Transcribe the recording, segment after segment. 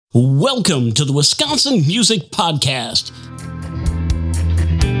Welcome to the Wisconsin Music Podcast.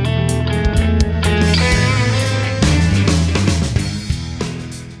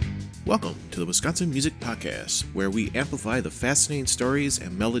 Welcome to the Wisconsin Music Podcast, where we amplify the fascinating stories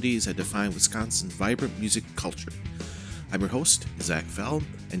and melodies that define Wisconsin's vibrant music culture. I'm your host, Zach Fell,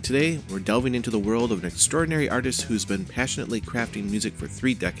 and today we're delving into the world of an extraordinary artist who's been passionately crafting music for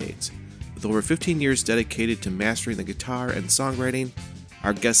 3 decades. With over 15 years dedicated to mastering the guitar and songwriting,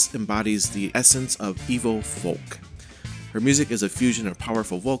 our guest embodies the essence of Evo-Folk. Her music is a fusion of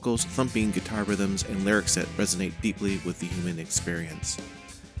powerful vocals, thumping guitar rhythms, and lyrics that resonate deeply with the human experience.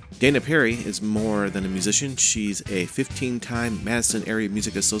 Dana Perry is more than a musician. She's a 15-time Madison Area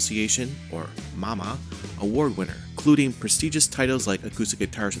Music Association, or MAMA, award winner, including prestigious titles like Acoustic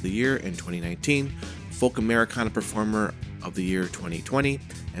Guitarist of the Year in 2019, Folk Americana Performer of the Year 2020,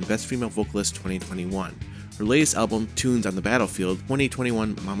 and Best Female Vocalist 2021. Her latest album, Tunes on the Battlefield,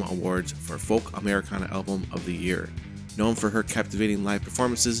 2021 MAMA Awards for Folk Americana Album of the Year. Known for her captivating live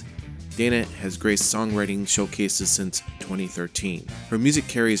performances, Dana has graced songwriting showcases since 2013. Her music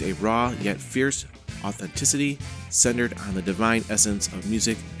carries a raw yet fierce authenticity centered on the divine essence of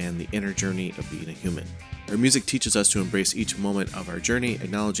music and the inner journey of being a human. Her music teaches us to embrace each moment of our journey,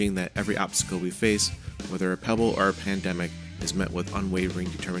 acknowledging that every obstacle we face, whether a pebble or a pandemic, is met with unwavering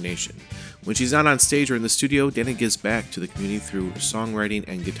determination. When she's not on stage or in the studio, Dana gives back to the community through songwriting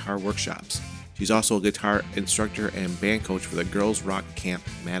and guitar workshops. She's also a guitar instructor and band coach for the Girls Rock Camp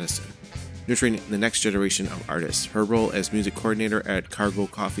Madison, nurturing the next generation of artists. Her role as music coordinator at Cargo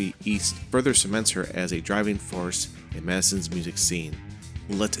Coffee East further cements her as a driving force in Madison's music scene.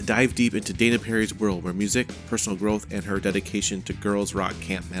 Let's dive deep into Dana Perry's world, where music, personal growth, and her dedication to Girls Rock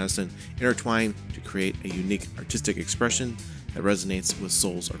Camp Madison intertwine to create a unique artistic expression that resonates with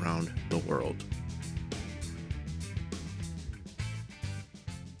souls around the world.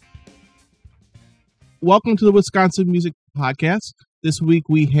 Welcome to the Wisconsin Music Podcast. This week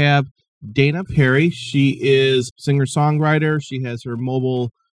we have Dana Perry. She is singer-songwriter. She has her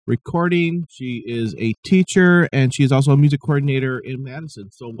mobile recording. She is a teacher, and she's also a music coordinator in Madison.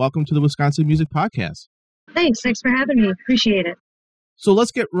 So welcome to the Wisconsin Music Podcast. Thanks for having me. Appreciate it. So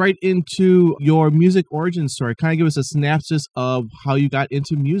let's get right into your music origin story. Kind of give us a synopsis of how you got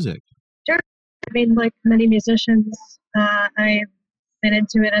into music. Sure. I mean, like many musicians, I've been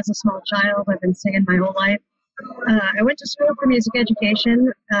into it as a small child. I've been singing my whole life. I went to school for music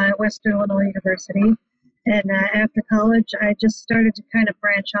education at Western Illinois University. And after college, I just started to kind of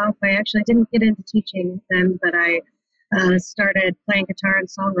branch off. I actually didn't get into teaching then, but I started playing guitar and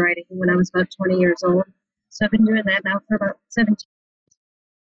songwriting when I was about 20 years old. So I've been doing that now for about 17 years.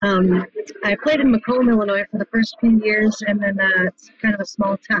 I played in Macomb, Illinois for the first few years, and then it's kind of a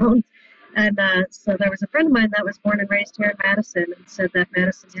small town. And so there was a friend of mine that was born and raised here in Madison and said that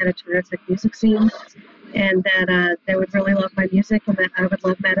Madison had a terrific music scene and that they would really love my music and that I would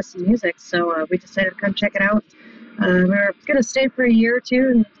love Madison music. So we decided to come check it out. We were going to stay for a year or two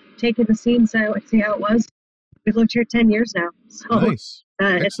and take in the scene, so see how it was. We've lived here 10 years now. So Nice.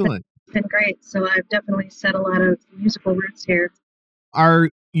 Excellent. It's been great. So I've definitely set a lot of musical roots here. Are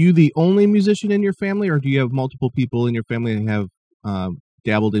you the only musician in your family, or do you have multiple people in your family that have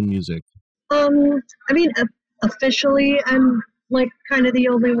dabbled in music? I mean, officially, I'm like kind of the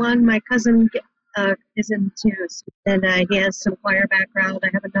only one. My cousin is into, and he has some choir background. I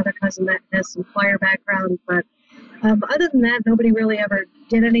have another cousin that has some choir background, but other than that, nobody really ever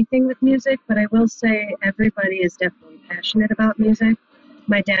did anything with music. But I will say everybody is definitely passionate about music.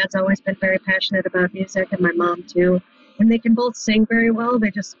 My dad's always been very passionate about music, and my mom too. And they can both sing very well.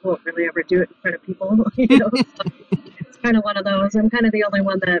 They just won't really ever do it in front of people. So it's kind of one of those. I'm kind of the only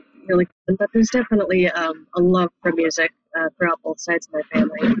one that really, but there's definitely a love for music throughout both sides of my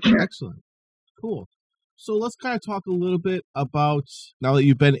family. For sure. Excellent. Cool. So let's kind of talk a little bit about, now that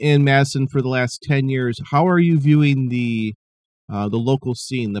you've been in Madison for the last 10 years, how are you viewing the local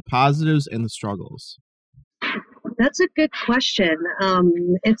scene, the positives and the struggles? That's a good question.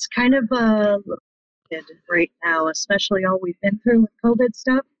 It's kind of right now, especially all we've been through with COVID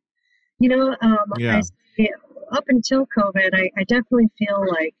stuff. You know, up until COVID, I definitely feel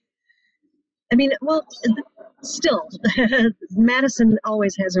like, I mean, well, still, Madison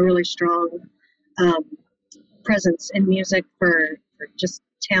always has a really strong presence in music for just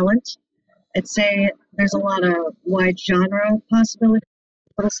talent. I'd say there's a lot of wide genre possibilities,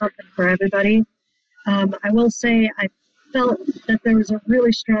 a little something for everybody. I will say I felt that there was a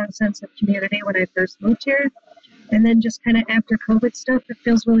really strong sense of community when I first moved here. And then just kind of after COVID stuff, it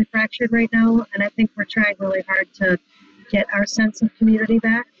feels really fractured right now. And I think we're trying really hard to get our sense of community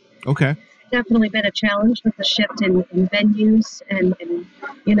back. Okay. definitely been a challenge with the shift in venues and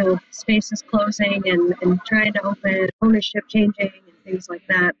spaces closing and trying to open, ownership changing and things like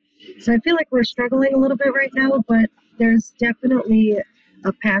that. So I feel like we're struggling a little bit right now, but there's definitely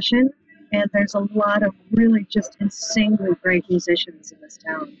a passion and there's a lot of really just insanely great musicians in this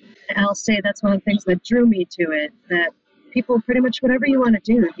town. And I'll say that's one of the things that drew me to it, that people pretty much whatever you want to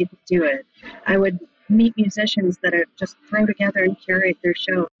do, you can do it. I would meet musicians that are just throw together and curate their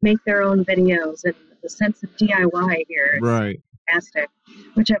show, make their own videos, and the sense of DIY here Right. is fantastic,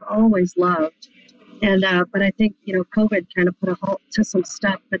 which I've always loved. And but I think COVID kind of put a halt to some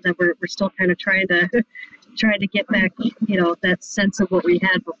stuff, but then we're still kind of trying to get back that sense of what we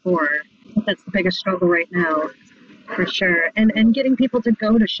had before. I think that's the biggest struggle right now, for sure. And getting people to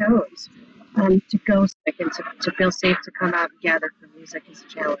go to shows, to go and to feel safe to come out and gather for music is a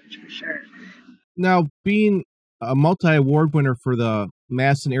challenge for sure. Now, being a multi-award winner for the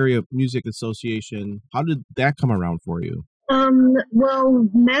Madison Area Music Association, how did that come around for you? Well,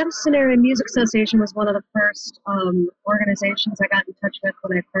 Madison Area Music Association was one of the first organizations I got in touch with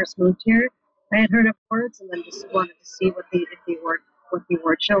when I first moved here. I had heard of awards and then just wanted to see what the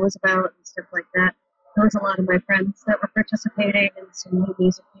award show was about and stuff like that. There was a lot of my friends that were participating and some new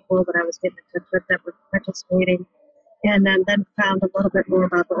music people that I was getting in touch with that were participating. And then found a little bit more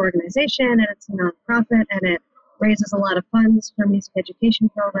about the organization, and it's a nonprofit, and it raises a lot of funds for music education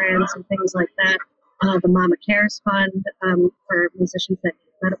programs and things like that. The Mama Cares Fund for musicians that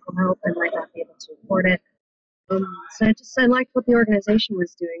need medical help and might not be able to afford it. So I liked what the organization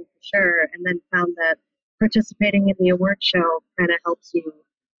was doing for sure, and then found that participating in the award show kind of helps you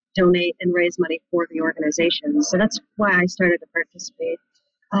donate and raise money for the organization. So that's why I started to participate.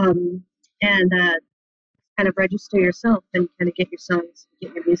 And kind of register yourself and kind of get your songs,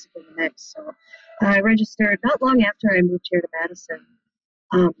 get your music in the mix. So I registered not long after I moved here to Madison.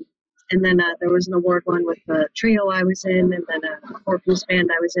 And then there was an award won with the trio I was in, and then a four-piece band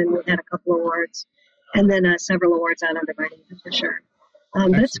I was in. We had a couple awards, and then several awards out under my name for sure.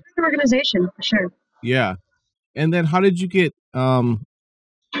 But it's a great organization for sure. Yeah. And then how did you get to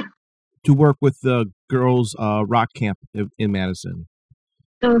work with the girls' rock camp in Madison?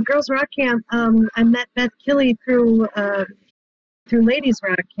 So Girls Rock Camp, I met Beth Killey through Ladies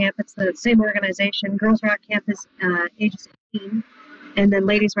Rock Camp. It's the same organization. Girls Rock Camp is ages 18, and then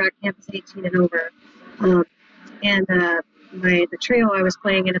Ladies Rock Camp is 18 and over. The trio I was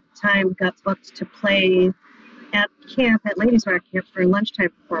playing in at the time got booked to play at camp at Ladies Rock Camp for a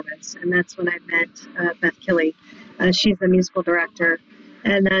lunchtime performance, and that's when I met Beth Killey. She's the musical director,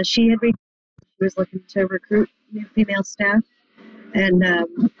 and she was looking to recruit new female staff. And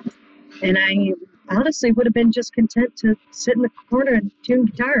I honestly would have been just content to sit in the corner and tune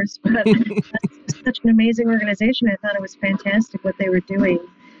guitars, but that's such an amazing organization. I thought it was fantastic what they were doing,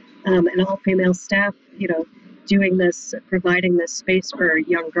 and all female staff, doing this, providing this space for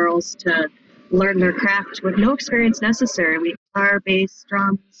young girls to learn their craft with no experience necessary. We guitar, bass,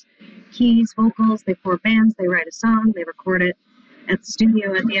 drums, keys, vocals. They form bands. They write a song. They record it at the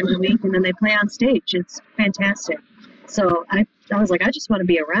studio at the end of the week, and then they play on stage. It's fantastic. So I was like, I just want to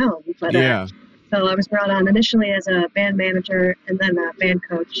be around. But yeah. So I was brought on initially as a band manager, and then a band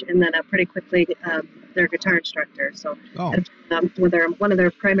coach, and then pretty quickly their guitar instructor. So one of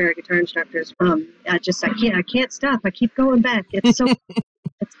their primary guitar instructors. I can't stop. I keep going back. It's so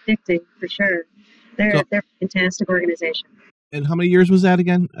it's addicting for sure. They're a fantastic organization. And how many years was that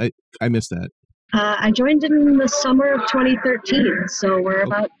again? I missed that. I joined in the summer of 2013, so we're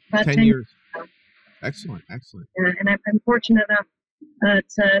about 10 years. Excellent. And I'm fortunate enough I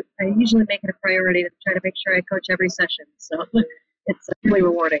usually make it a priority to try to make sure I coach every session. So it's really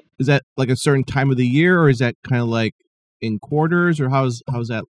rewarding. Is that like a certain time of the year, or is that kind of like in quarters, or how's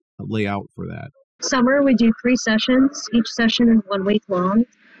that lay out for that? Summer, we do 3 sessions. Each session is 1 week long.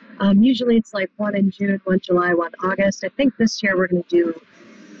 Usually it's like 1 in June, 1 July, 1 August. I think this year we're going to do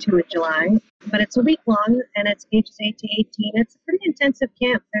 2 in July. But it's a week long, and it's ages 8 to 18. It's a pretty intensive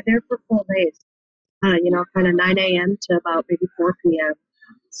camp. They're there for full days. Kind of 9 a.m. to about maybe 4 p.m.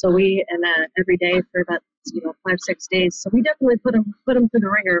 So every day for about 5-6 days. So we definitely put them through the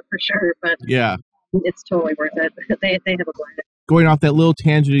ringer for sure. But yeah, it's totally worth it. They have a blast. Going off that little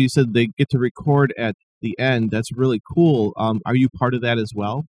tangent, you said they get to record at the end. That's really cool. Are you part of that as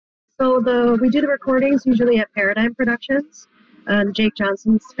well? So we do the recordings usually at Paradigm Productions. Jake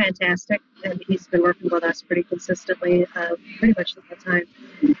Johnson's fantastic, and he's been working with us pretty consistently, pretty much the whole time.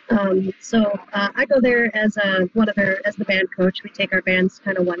 So I go there as the band coach. We take our bands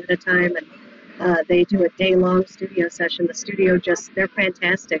kind of one at a time, and they do a day-long studio session. The studio they're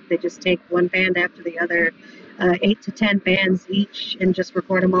fantastic. They just take one band after the other, 8 to 10 bands each, and just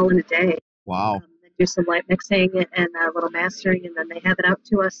record them all in a day. Wow. Then do some light mixing and a little mastering, and then they have it out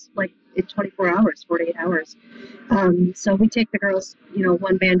to us like in 24 hours, 48 hours. So we take the girls,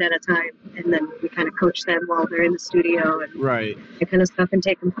 one band at a time, and then we kind of coach them while they're in the studio and Right. that kind of stuff, and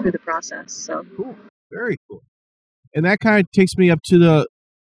take them through the process. So Cool. Very cool. And that kind of takes me up to the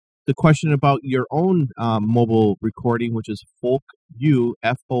question about your own mobile recording, which is Folk U,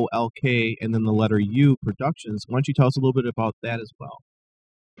 Folk, and then the letter U Productions. Why don't you tell us a little bit about that as well?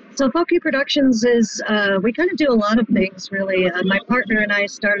 So Folky Productions is, we kind of do a lot of things, really. My partner and I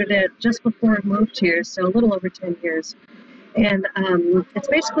started it just before we moved here, so a little over 10 years. And it's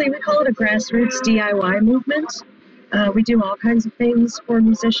basically, we call it a grassroots DIY movement. We do all kinds of things for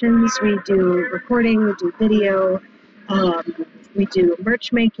musicians. We do recording, we do video, we do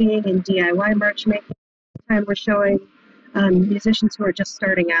merch making and DIY merch making. Time we're showing musicians who are just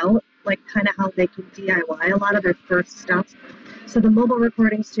starting out, like kind of how they can DIY a lot of their first stuff. So the mobile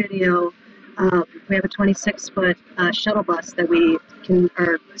recording studio, we have a 26-foot shuttle bus that we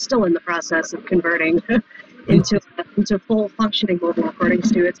are still in the process of converting into a full functioning mobile recording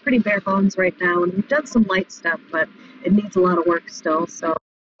studio. It's pretty bare bones right now, and we've done some light stuff, but it needs a lot of work still. So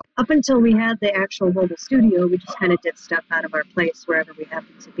up until we had the actual mobile studio, we just kind of did stuff out of our place wherever we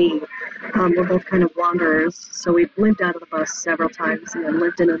happened to be. We're both kind of wanderers, so we've lived out of the bus several times and then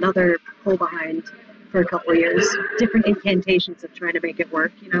lived in another pull behind for a couple of years. Different incantations of trying to make it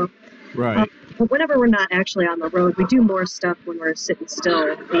work, Right. But whenever we're not actually on the road, we do more stuff when we're sitting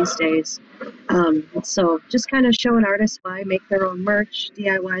still these days. So just kind of showing artists why make their own merch,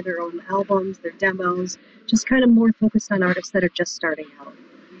 DIY their own albums, their demos, just kind of more focused on artists that are just starting out.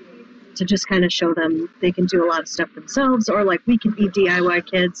 To just kind of show them they can do a lot of stuff themselves, or like we can be DIY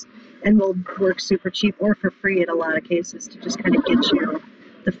kids and we'll work super cheap or for free in a lot of cases to just kind of get you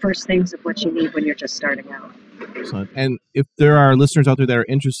the first things of what you need when you're just starting out. Excellent. And if there are listeners out there that are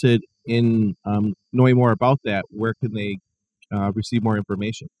interested in knowing more about that, where can they receive more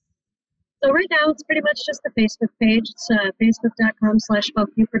information? So right now it's pretty much just the Facebook page. It's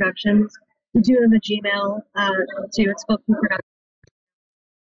facebook.com/FolkViewProductions. We do have a Gmail too. It's FolkView Productions.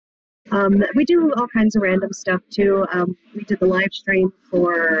 We do all kinds of random stuff too. We did the live stream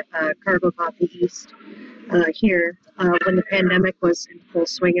for Cargo Coffee East here when the pandemic was in full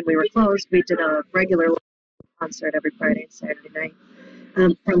swing and we were closed. We did a regular concert every Friday and Saturday night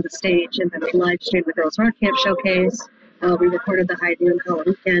from the stage, and then we live streamed the Girls Rock Camp Showcase. We recorded the High Noon Hell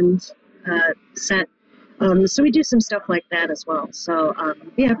Weekend set. So we do some stuff like that as well. So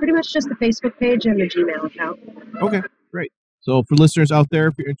yeah, pretty much just the Facebook page and the Gmail account. Okay, great. So for listeners out there,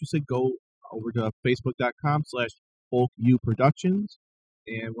 if you're interested, go over to facebook.com/FolkViewProductions.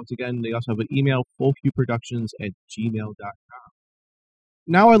 And once again, they also have an email, folkviewproductions@gmail.com.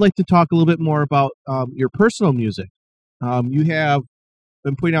 Now I'd like to talk a little bit more about your personal music. You have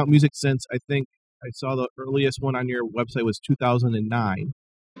been putting out music since, I think, I saw the earliest one on your website was 2009.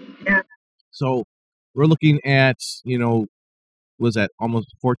 Yeah. So we're looking at, was that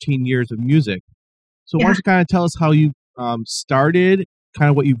almost 14 years of music. So why don't you kind of tell us how you started,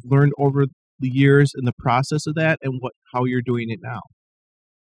 kind of what you've learned over the years in the process of that, and how you're doing it now?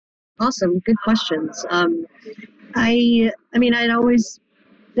 Awesome. Good questions. I'd always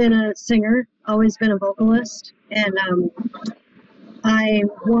been a singer, always been a vocalist, and I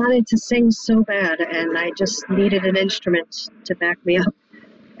wanted to sing so bad, and I just needed an instrument to back me up.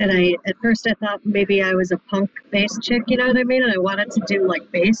 And at first I thought maybe I was a punk bass chick, you know what I mean? And I wanted to do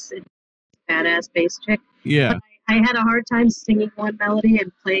like bass, badass bass chick. Yeah. But I had a hard time singing one melody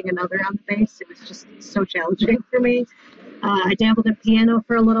and playing another on the bass. It was just so challenging for me. I dabbled in piano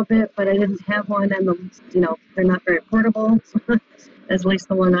for a little bit, but I didn't have one, and they're not very portable, at least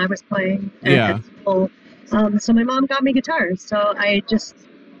the one I was playing. Yeah. So my mom got me guitars. So I just,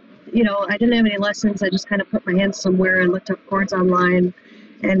 I didn't have any lessons. I just kind of put my hands somewhere and looked up chords online,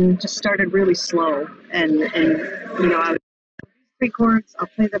 and just started really slow. And I would three chords. I'll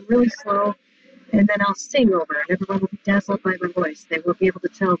play them really slow, and then I'll sing over it. Everyone will be dazzled by my voice. They will be able to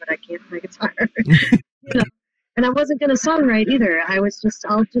tell that I can't play guitar. And I wasn't going to songwrite either. I was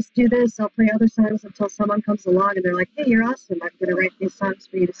I'll just do this. I'll play other songs until someone comes along and they're like, hey, you're awesome. I'm going to write these songs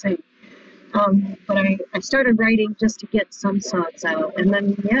for you to sing. But I started writing just to get some songs out. And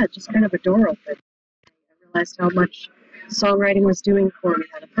then, just kind of a door opened. I realized how much songwriting was doing for me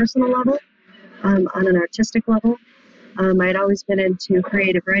on a personal level, on an artistic level. I'd always been into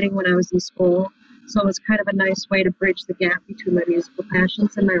creative writing when I was in school. So it was kind of a nice way to bridge the gap between my musical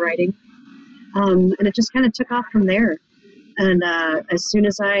passions and my writing. And it just kind of took off from there. And as soon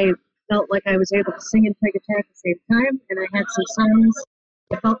as I felt like I was able to sing and play guitar at the same time, and I had some songs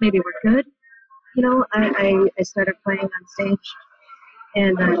I felt maybe were good, I started playing on stage.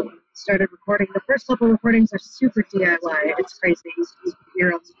 And started recording. The first couple recordings are super DIY. It's crazy. You hear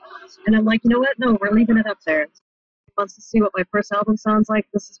them. And I'm like, you know what? No, we're leaving it up there. Wants to see what my first album sounds like.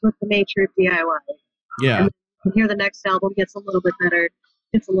 This is with the nature of DIY. Yeah. And here the next album gets a little bit better,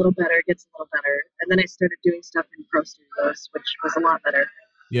 gets a little better, gets a little better. And then I started doing stuff in Pro Studios, which was a lot better.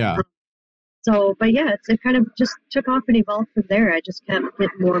 Yeah. So, but yeah, it kind of just took off and evolved from there. I just kept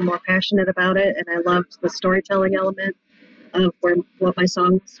getting more and more passionate about it, and I loved the storytelling element of what my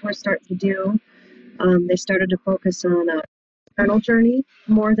songs were starting to do. They started to focus on a internal journey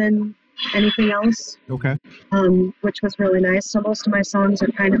more than anything else. Okay. Which was really nice. So most of my songs are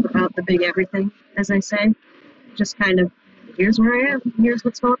kind of about the big everything, as I say. Just kind of, here's where I am, here's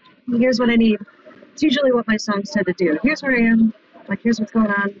what's going on, here's what I need. It's usually what my songs tend to do. Here's where I am, like here's what's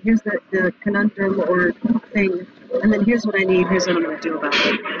going on, here's the conundrum or thing, and then here's what I need, here's what I'm going to do about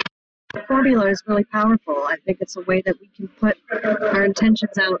it. The formula is really powerful. I think it's a way that we can put our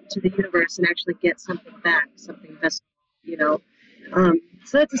intentions out into the universe and actually get something back, something best, you know.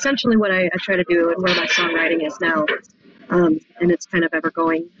 So that's essentially what I try to do and where my songwriting is now. And it's kind of ever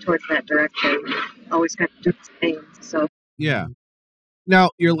going towards that direction. Always kind of doing the same. So Yeah. Now,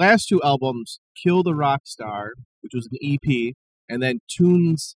 your last two albums, Kill the Rock Star, which was an EP, and then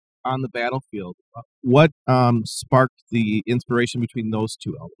Tunes on the Battlefield. What sparked the inspiration between those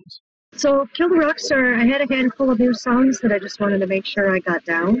two albums? So Kill the Rockstar, I had a handful of new songs that I just wanted to make sure I got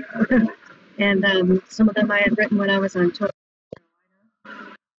down. And some of them I had written when I was on tour.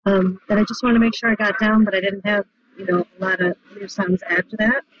 That I just wanted to make sure I got down, but I didn't have, a lot of new songs after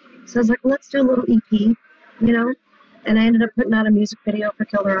that. So I was like, well, let's do a little EP, And I ended up putting out a music video for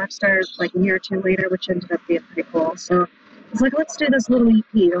Kill the Rockstar like a year or two later, which ended up being pretty cool. So I was like, let's do this little EP.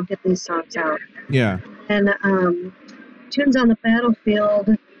 We'll get these songs out. Yeah. And Tunes on the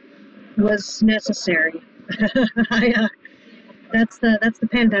Battlefield was necessary. That's the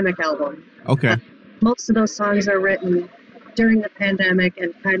pandemic album. Okay. Most of those songs are written during the pandemic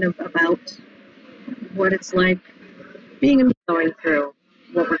and kind of about what it's like being going through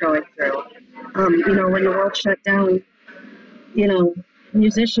what we're going through. When the world shut down,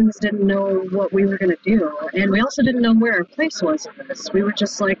 musicians didn't know what we were going to do, and we also didn't know where our place was in this. We were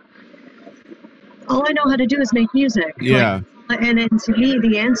just like, all I know how to do is make music. Yeah. And to me,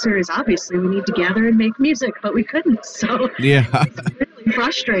 the answer is obviously we need to gather and make music, but we couldn't. So yeah, it's really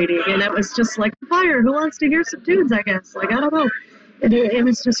frustrating. And it was just like, fire, who wants to hear some tunes, I guess? Like, I don't know. It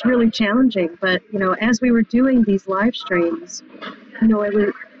was just really challenging. But, as we were doing these live streams,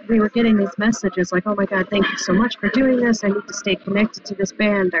 we were getting these messages like, oh my God, thank you so much for doing this. I need to stay connected to this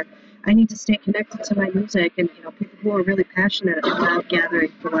band, or I need to stay connected to my music. And, people who are really passionate about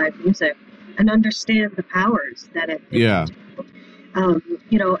gathering for live music and understand the powers that it yeah.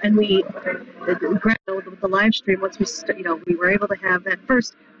 And we, with the live stream, once we were able to have that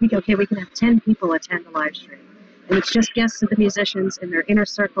first week, okay, we can have 10 people attend the live stream. And it's just guests of the musicians in their inner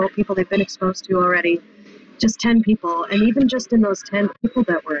circle, people they've been exposed to already, just 10 people. And even just in those 10 people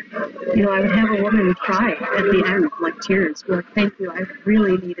that were, I would have a woman cry at the end, like tears, be like, thank you, I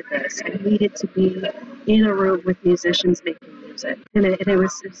really needed this. I needed to be in a room with musicians making music. And it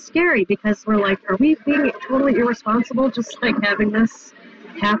was scary because we're like, are we being totally irresponsible just like having this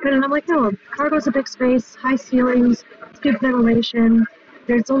happen? And I'm like, no, Cargo's a big space, high ceilings, it's good ventilation.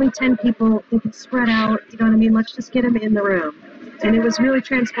 There's only 10 people, they can spread out, you know what I mean? Let's just get them in the room. And it was really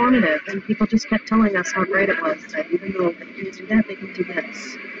transformative, and people just kept telling us how great it was, that even though they can do that, they can do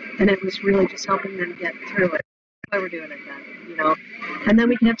this. And it was really just helping them get through it. That's why we're doing it then, And then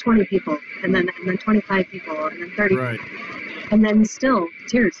we can have 20 people, and then 25 people, and then 30 right. people. And then still,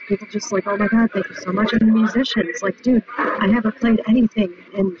 tears. People just like, oh my God, thank you so much. And the musicians, like, dude, I haven't played anything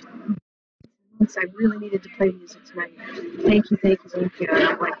in months. I really needed to play music tonight. Thank you. And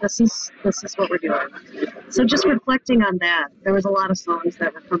I'm like, this is what we're doing. So just reflecting on that, there was a lot of songs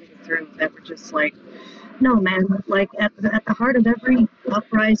that were coming through that were just like, no, man, like at the heart of every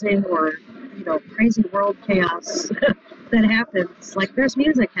uprising or, crazy world chaos that happens, like there's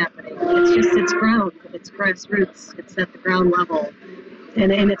music happening. It's ground, it's grassroots, it's at the ground level,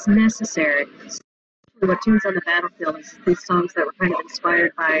 and it's necessary. What Tunes on the Battlefield is these songs that were kind of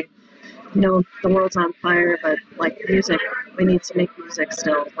inspired by, the world's on fire, but like music, we need to make music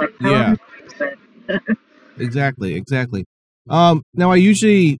still. Like, yeah. Exactly. Now I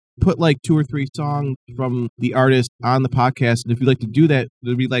usually put like 2 or 3 songs from the artist on the podcast, and if you'd like to do that,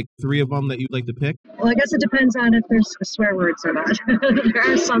 there'd be like 3 of them that you'd like to pick. Well, I guess it depends on if there's swear words or not.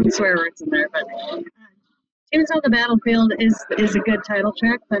 There are some swear words in there, but Tunes on the Battlefield is a good title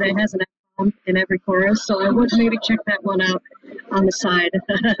track, but it has an F in every chorus, so I would maybe check that one out on the side.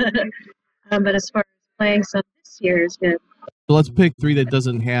 But as far as playing some this year is good. So let's pick 3 that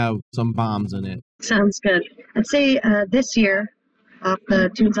doesn't have some bombs in it. Sounds good. I'd say This Year off the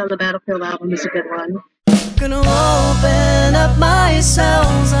Tunes on the Battlefield album is a good one. Gonna open up my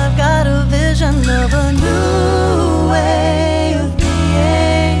cells. I've got a vision of a new way of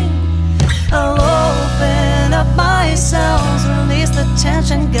being. I'll open up my cells, release the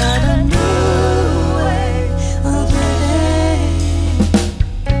tension, got a new way of living.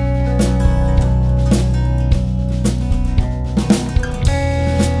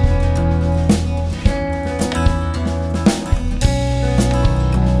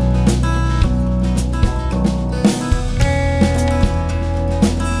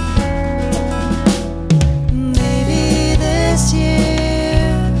 Maybe this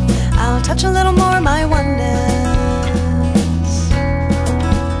year I'll touch a little more of my oneness.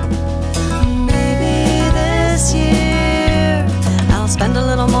 Maybe this year I'll spend a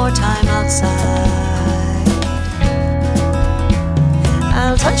little more time outside.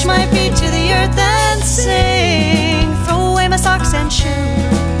 I'll touch my feet to the earth and sing, throw away my socks and shoes.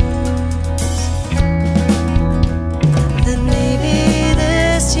 Then maybe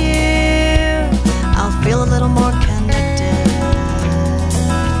this year I'll feel a little more connected.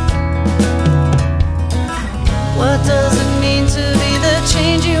 What does it mean to be the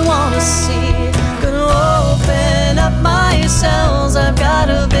change you want to see? Gonna open up my cells. I've got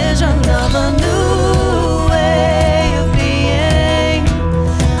a vision of a new way of being.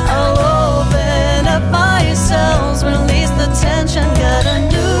 I'll open up my cells, release the tension, got a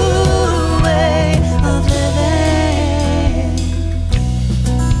new way of living.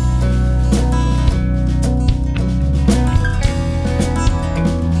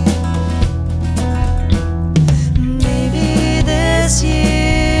 Maybe this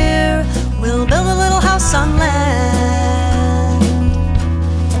year we'll build a little house on land.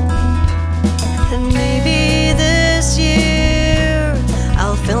 And maybe this year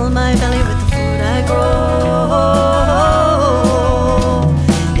I'll fill my belly with the food I grow.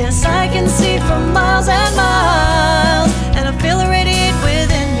 Yes, I can see for miles and miles, and I feel it radiate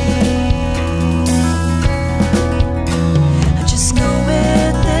within me. I just know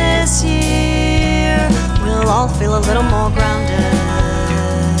it this year we'll all feel a little more grounded.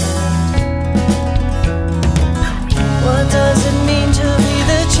 What does it mean to be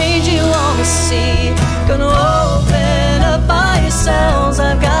the change you want to see? Gonna open up my cells.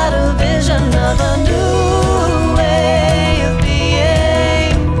 I've got a vision of a new way of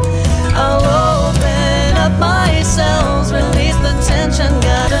being. I'll open up my cells, release the tension,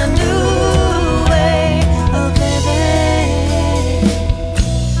 got a new way of living.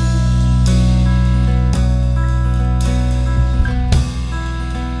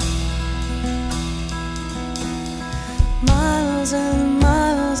 Miles and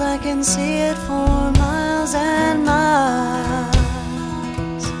miles, I can see it for miles and miles.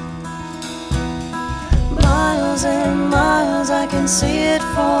 Miles and miles, I can see it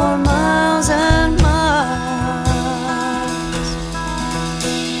for miles and miles.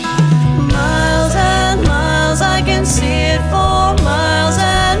 Miles and miles, I can see it for miles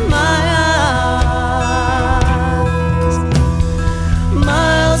and miles.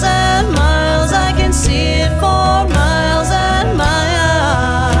 Miles and miles, I can see it for miles and miles.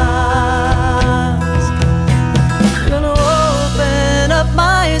 Gonna open up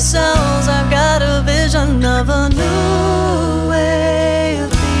my cells. I've got a vision of a new way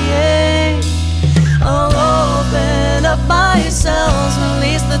of being. I'll open up my cells,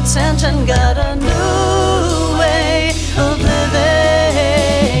 release the tension, got a new way of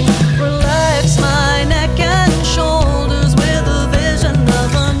living. Relax my neck and shoulders with a vision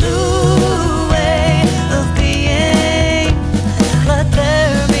of a new way of being. Let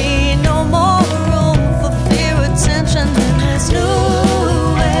there be no more room for fear or tension in this new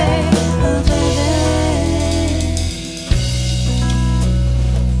way of living.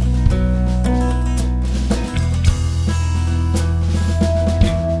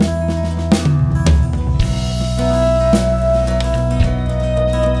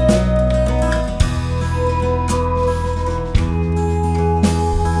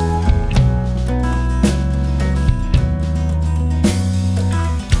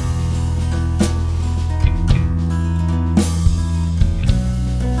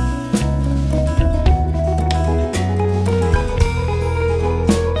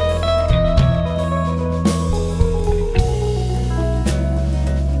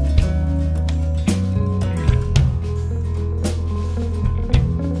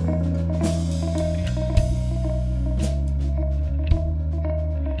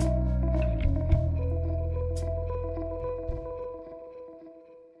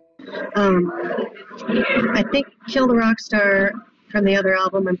 I think Kill the Rockstar from the other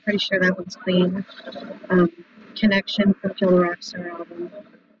album, I'm pretty sure that one's clean. Connection from Kill the Rockstar album.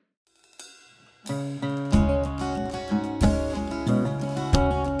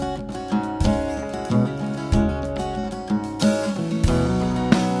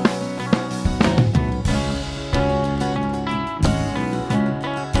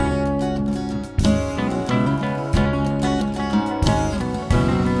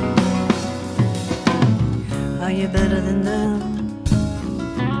 Are you better than them?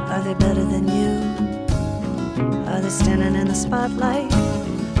 Are they better than you? Are they standing in the spotlight?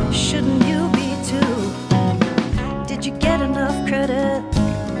 Shouldn't you be too? Did you get enough credit?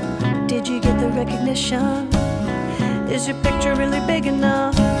 Did you get the recognition? Is your picture really big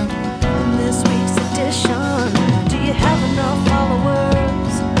enough in this week's edition? Do you have enough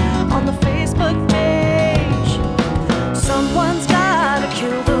followers on the Facebook page? Someone's gotta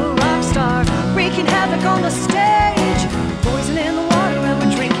kill the rock star, wreaking havoc on the stage, poison in the water and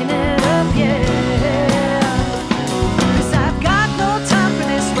we're drinking it up, yeah. 'Cause I've got no time for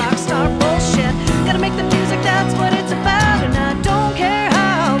this rock star bullshit. Gotta make the music, that's what it's about, and I don't care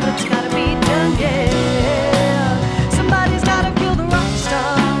how, but it's gotta be done, yeah. Somebody's gotta kill the rock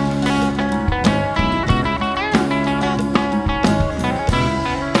star.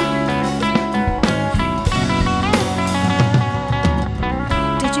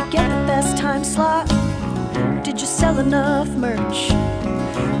 Did you get the best time slot? Did you sell enough merch?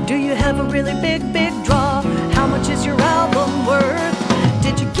 Do you have a really big draw? How much is your album worth?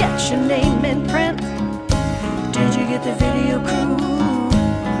 Did you get your name in print? Did you get the video crew?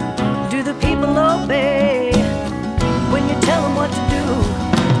 Do the people obey when you tell them what to do?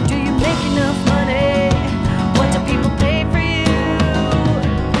 Do you make enough money? What do people pay for you?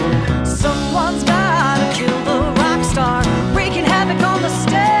 Someone's gotta kill the rock star, wreaking havoc on the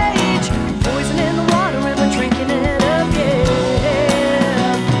stage, poison in the water and we're drinking it up,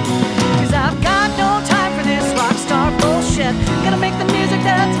 yeah. 'Cause I've got no time for this rock star bullshit. Gotta make the music,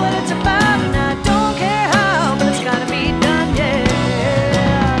 that's what it's about, and I don't care how, but it's gotta be done,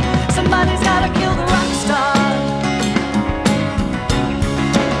 yeah. Somebody's gotta kill the rock star.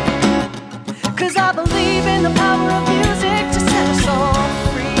 'Cause I believe in the power of music to set us all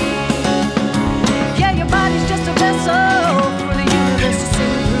free. Yeah, your body's just a vessel for the universe to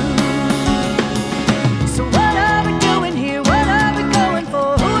sing through. So what are we doing here? What are we going for?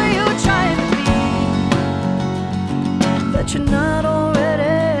 Who are you trying to be that you're not already?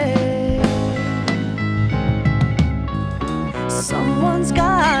 Someone's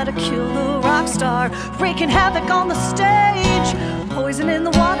gotta kill the rock star, wreaking havoc on the stage, poison in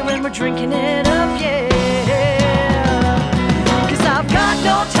the water and we're drinking it up, yeah. 'Cause I've got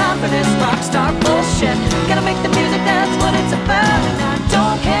no time for this rock star bullshit. Gotta make the music, that's what it's about, and I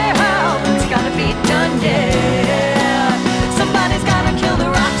don't care how, but it's gotta be done, yeah. Somebody's gotta kill the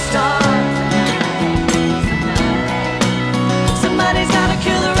rock star. Somebody's gotta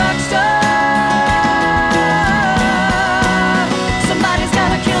kill the rock star. Somebody's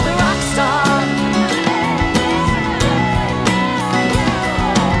gotta kill the rock star.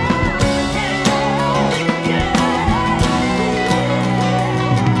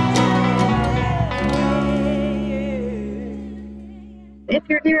 If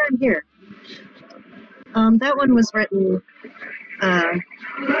you're here, I'm here. That one was written,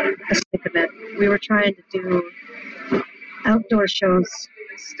 let's think of it. We were trying to do outdoor shows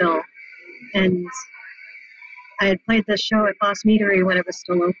still, and I had played this show at Boss Meadery when it was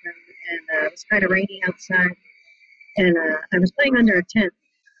still open, and it was kind of rainy outside, and I was playing under a tent,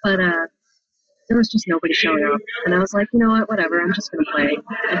 but there was just nobody showing up, and I was like, you know what, whatever, I'm just going to play,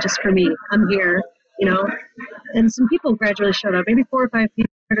 and just for me, I'm here, you know, and some people gradually showed up, maybe 4 or 5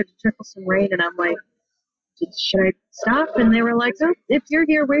 people started to trickle some rain, and I'm like, should I stop? And they were like, oh, if you're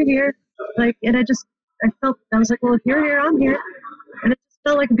here, we're here, like, and I was like, well, if you're here, I'm here, and it just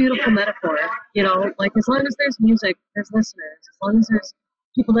felt like a beautiful metaphor, you know, like, as long as there's music, there's listeners, as long as there's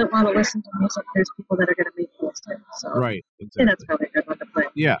people that want to listen to music, there's people that are going to make music, so, Right. Exactly. yeah, that's probably a good one to play.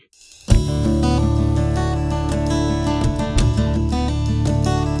 Yeah.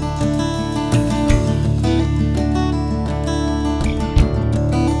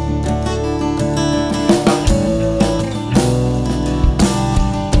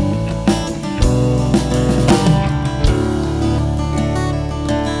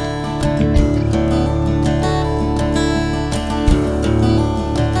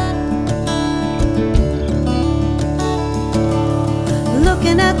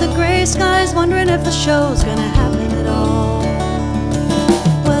 The gray skies, wondering if the show's gonna happen at all.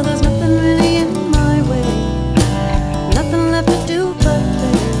 Well, there's nothing really in my way, nothing left to do but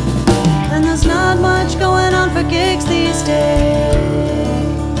play, and there's not much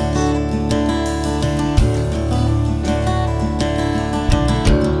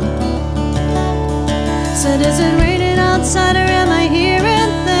Said, is it raining outside or am I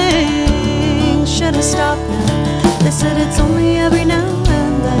hearing things? Should I stop now? They said it's only every now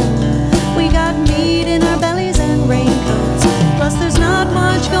and then. We got meat in our bellies and raincoats. Plus there's not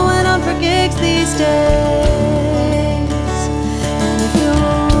much going on for gigs these days. And if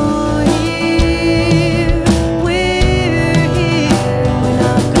you're here, we're here. We're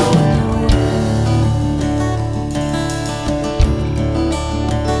not going nowhere.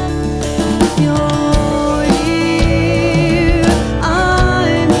 And if you're here,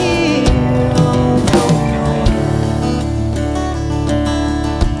 I'm here. Won't go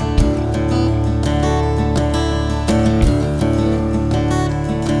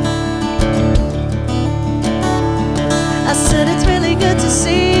I said it's really good to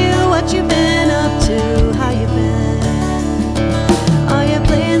see you, what you've been up to, how you been. Are you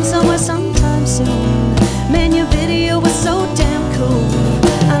playing somewhere sometime soon? Man, your video was so damn cool.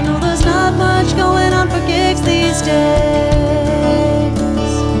 I know there's not much going on for gigs these days.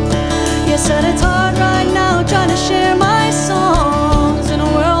 You said it's hard right now trying to share my songs in a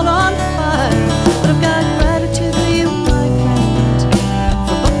world on fire. But I've got gratitude for you, my friend,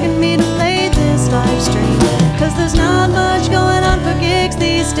 for booking me to play this live stream. Cause there's not much going on for gigs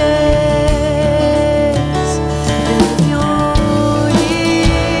these days. And if you're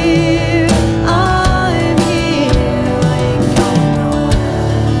here, I'm here. I ain't going nowhere.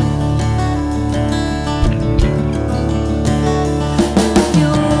 And if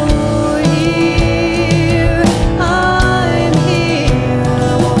you're here, I'm here.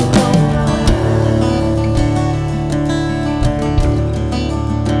 I won't go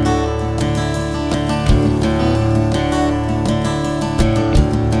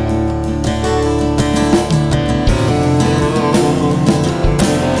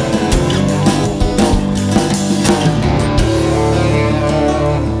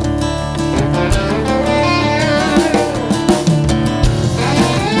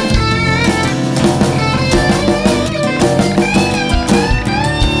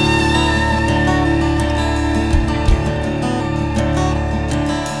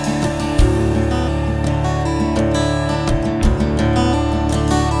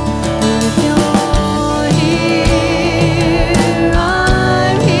And if you're here,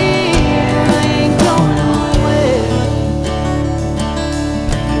 I'm here. I ain't going nowhere. And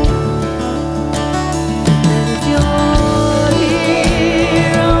if you're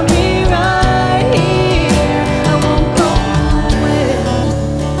here, I'll be right here. I won't go nowhere.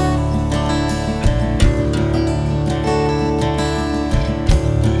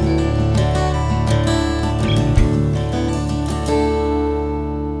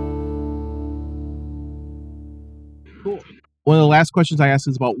 Cool. One of the last questions I asked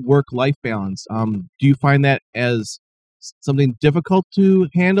is about work-life balance. Do you find that as something difficult to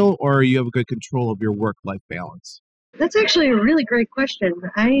handle, or you have a good control of your work-life balance? That's actually a really great question.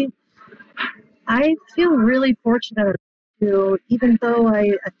 I feel really fortunate to, even though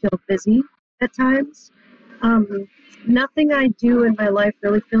I feel busy at times, nothing I do in my life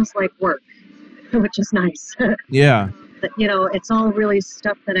really feels like work, which is nice. Yeah. But, you know, it's all really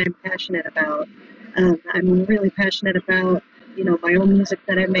stuff that I'm passionate about. I'm really passionate about, you know, my own music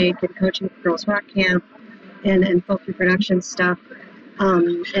that I make and coaching for Girls Rock Camp and folky production stuff.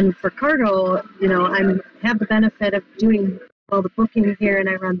 And for Cardo, you know, have the benefit of doing all the booking here, and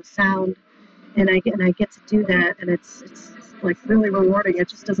I run the sound, and I get to do that, and it's like really rewarding. It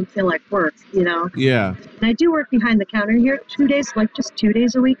just doesn't feel like work, you know. Yeah. And I do work behind the counter here 2 days, like just 2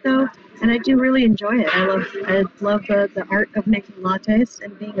 days a week though, and I do really enjoy it. I love the art of making lattes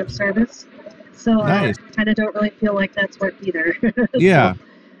and being of service. So Nice. I kind of don't really feel like that's work either. Yeah.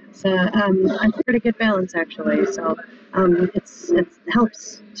 So I'm pretty good balance actually. So it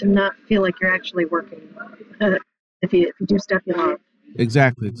helps to not feel like you're actually working if you do stuff you love.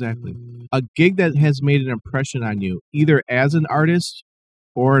 Exactly. A gig that has made an impression on you, either as an artist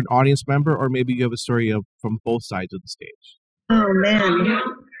or an audience member, or maybe you have a story from both sides of the stage. Oh man,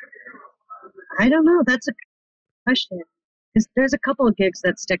 I don't know. That's a good question. 'Cause there's a couple of gigs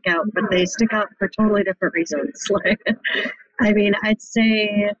that stick out, but they stick out for totally different reasons. Like, I mean, I'd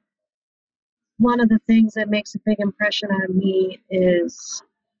say one of the things that makes a big impression on me is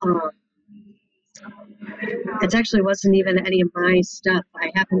it actually wasn't even any of my stuff. I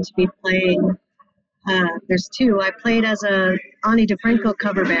happened to be playing. There's two. I played as a Ani DeFranco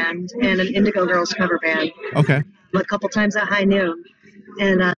cover band and an Indigo Girls cover band. Okay. A couple times at High Noon,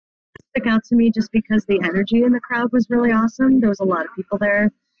 and it stuck out to me just because the energy in the crowd was really awesome. There was a lot of people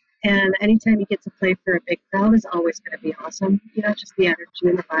there, and anytime you get to play for a big crowd is always going to be awesome. You know, just the energy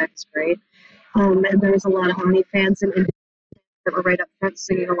and the vibe is great. And there was a lot of Ani fans and Indigo that were right up front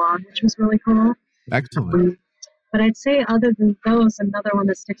singing along, which was really cool. Excellent. But I'd say other than those, another one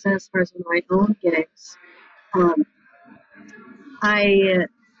that sticks out as far as my own gigs, um, I'd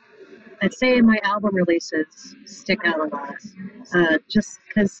say my album releases stick out a lot, just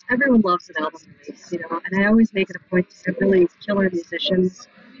because everyone loves an album release, and I always make it a point to have really killer musicians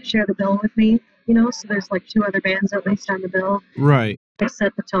share the bill with me, so there's like 2 other bands at least on the bill. Right. They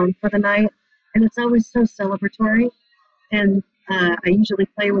set the tone for the night, and it's always so celebratory, and I usually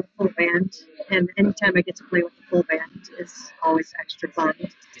play with a full band, and anytime I get to play with a full band is always extra fun,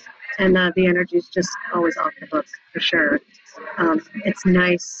 and the energy is just always off the hook, for sure. It's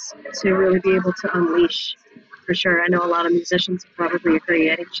nice to really be able to unleash, for sure. I know a lot of musicians probably agree.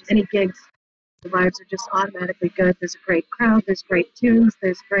 Any gigs, the vibes are just automatically good. There's a great crowd. There's great tunes.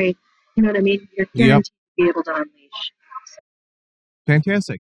 There's great, you know what I mean? You're guaranteed to be able to unleash.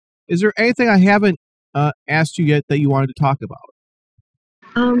 Fantastic. Is there anything I haven't asked you yet that you wanted to talk about?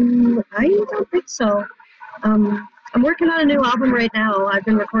 I don't think so. I'm working on a new album right now. I've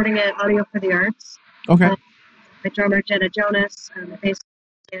been recording at Audio for the Arts. Okay. My drummer, Jenna Jonas, my bass,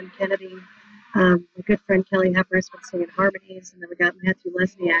 Dan Kennedy, my good friend Kelly Hepper has been singing harmonies, and then we got Matthew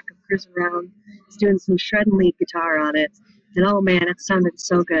Lesniak of Cruising Around. He's doing some shred and lead guitar on it, and oh man, it sounded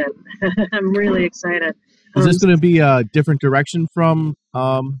so good. I'm really excited. Is this going to be a different direction from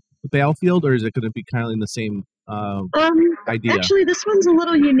the Battlefield, or is it going to be kind of in the same idea? Actually, this one's a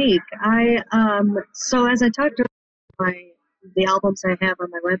little unique. So as I talked about the albums I have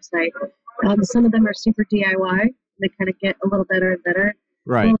on my website, some of them are super DIY. They kind of get a little better and better.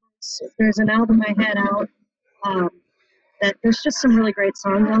 Right. Well, there's an album I had out that there's just some really great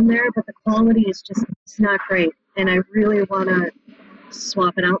songs on there, but the quality is just it's not great. And I really want to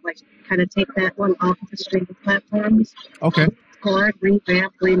swap it out, like kind of take that one off of the streaming platforms. Okay. Record,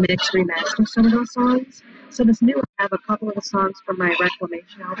 revamp, remix, remaster some of those songs. So this new one I have a couple of the songs from my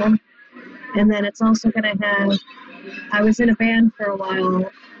Reclamation album. And then it's also going to have, I was in a band for a while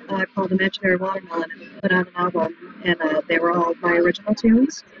called Imaginary Watermelon, and we put out an album, and they were all my original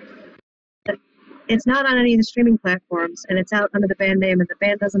tunes. But it's not on any of the streaming platforms, and it's out under the band name, and the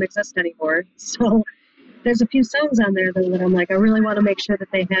band doesn't exist anymore. So there's a few songs on there that I'm like, I really want to make sure that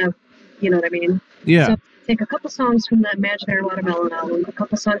they have, you know what I mean? Yeah. So take a couple songs from the Imaginary Watermelon album, a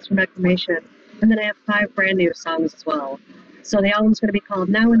couple songs from Reclamation, and then I have 5 brand new songs as well. So the album's going to be called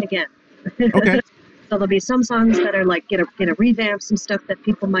Now and Again. Okay. So there'll be some songs that are like get a revamp, some stuff that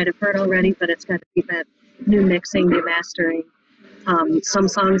people might have heard already, but it's got to keep that new mixing, new mastering. Some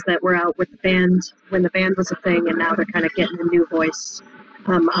songs that were out with the band when the band was a thing, and now they're kind of getting a new voice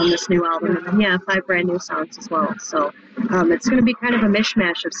on this new album. And then, 5 brand new songs as well. So it's going to be kind of a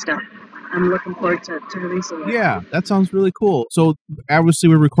mishmash of stuff. I'm looking forward to releasing it. Yeah, that sounds really cool. So obviously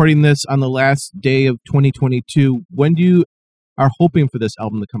we're recording this on the last day of 2022. When do you are hoping for this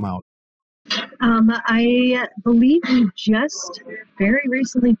album to come out? I believe we just very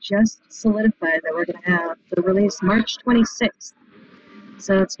recently solidified that we're going to have the release March 26th.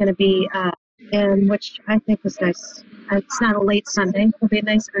 So it's going to be, and which I think was nice. It's not a late Sunday. It'll be a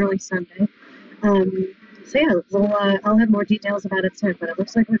nice early Sunday. I'll have more details about it soon, but it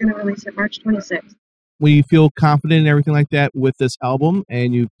looks like we're going to release it March 26th. When you feel confident and everything like that with this album,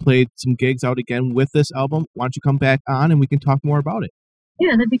 and you've played some gigs out again with this album, why don't you come back on and we can talk more about it?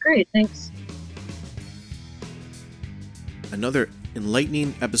 Yeah, that'd be great. Thanks. Another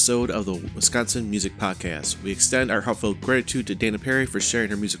enlightening episode of the Wisconsin Music Podcast. We extend our heartfelt gratitude to Dana Perry for sharing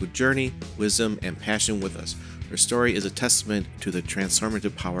her musical journey, wisdom, and passion with us. Her story is a testament to the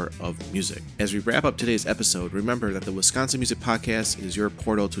transformative power of music. As we wrap up today's episode, remember that the Wisconsin Music Podcast is your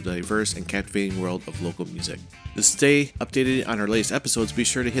portal to the diverse and captivating world of local music. To stay updated on our latest episodes, be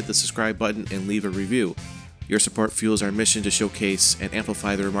sure to hit the subscribe button and leave a review. Your support fuels our mission to showcase and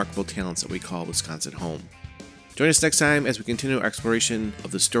amplify the remarkable talents that we call Wisconsin home. Join us next time as we continue our exploration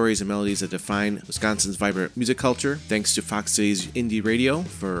of the stories and melodies that define Wisconsin's vibrant music culture. Thanks to Fox Cities Indie Radio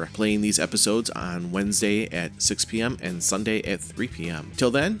for playing these episodes on Wednesday at 6 p.m. and Sunday at 3 p.m. Till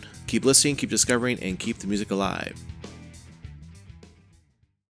then, keep listening, keep discovering, and keep the music alive.